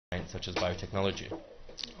such as biotechnology?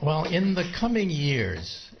 Well, in the coming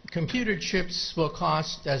years, computer chips will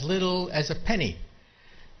cost as little as a penny.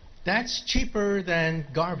 That's cheaper than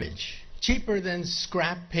garbage, cheaper than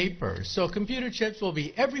scrap paper. So computer chips will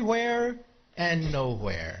be everywhere and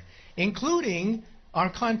nowhere, including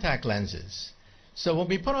our contact lenses. So when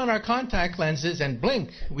we put on our contact lenses and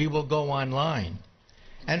blink, we will go online.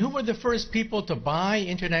 And who were the first people to buy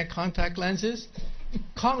internet contact lenses?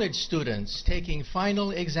 College students taking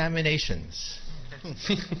final examinations.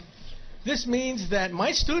 This means that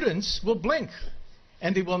my students will blink,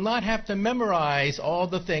 and they will not have to memorize all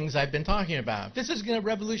the things I've been talking about. This is going to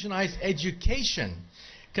revolutionize education,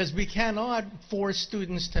 because we cannot force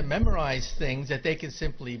students to memorize things that they can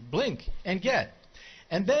simply blink and get.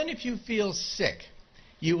 And then if you feel sick,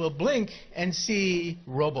 you will blink and see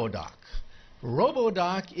RoboDoc.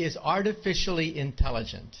 RoboDoc is artificially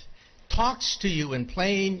intelligent, talks to you in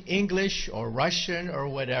plain English or Russian or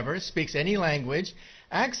whatever, speaks any language,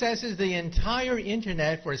 accesses the entire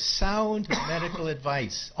internet for sound medical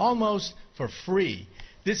advice, almost for free.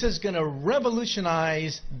 This is going to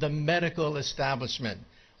revolutionize the medical establishment.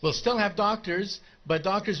 We'll still have doctors, but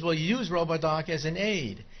doctors will use RoboDoc as an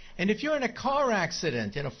aid. And if you're in a car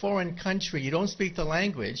accident in a foreign country, you don't speak the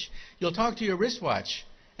language, you'll talk to your wristwatch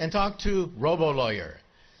and talk to RoboLawyer.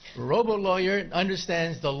 RoboLawyer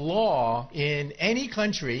understands the law in any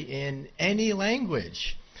country, in any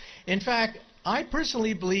language. In fact, I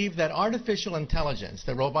personally believe that artificial intelligence,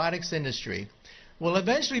 the robotics industry, will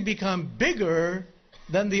eventually become bigger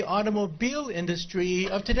than the automobile industry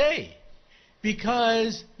of today,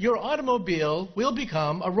 because your automobile will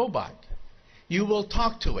become a robot. You will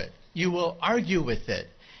talk to it. You will argue with it.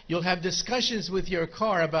 You'll have discussions with your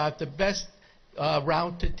car about the best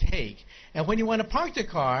route to take. And when you want to park the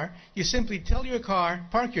car, you simply tell your car,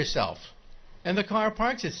 park yourself, and the car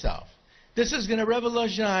parks itself. This is going to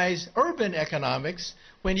revolutionize urban economics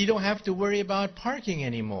when you don't have to worry about parking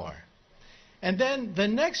anymore. And then the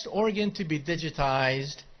next organ to be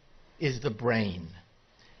digitized is the brain.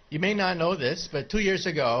 You may not know this, but 2 years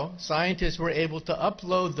ago, scientists were able to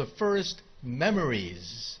upload the first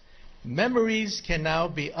memories. Memories can now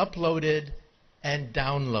be uploaded and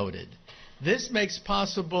downloaded. This makes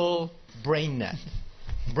possible BrainNet.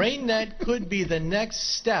 BrainNet could be the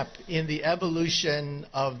next step in the evolution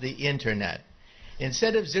of the internet.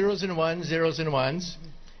 Instead of zeros and ones,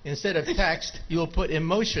 instead of text, you'll put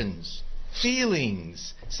emotions,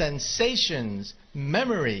 feelings, sensations,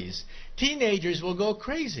 memories. Teenagers will go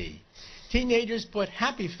crazy. Teenagers put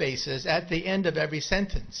happy faces at the end of every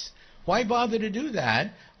sentence. Why bother to do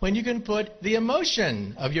that when you can put the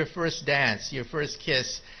emotion of your first dance, your first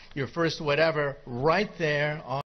kiss, your first whatever right there on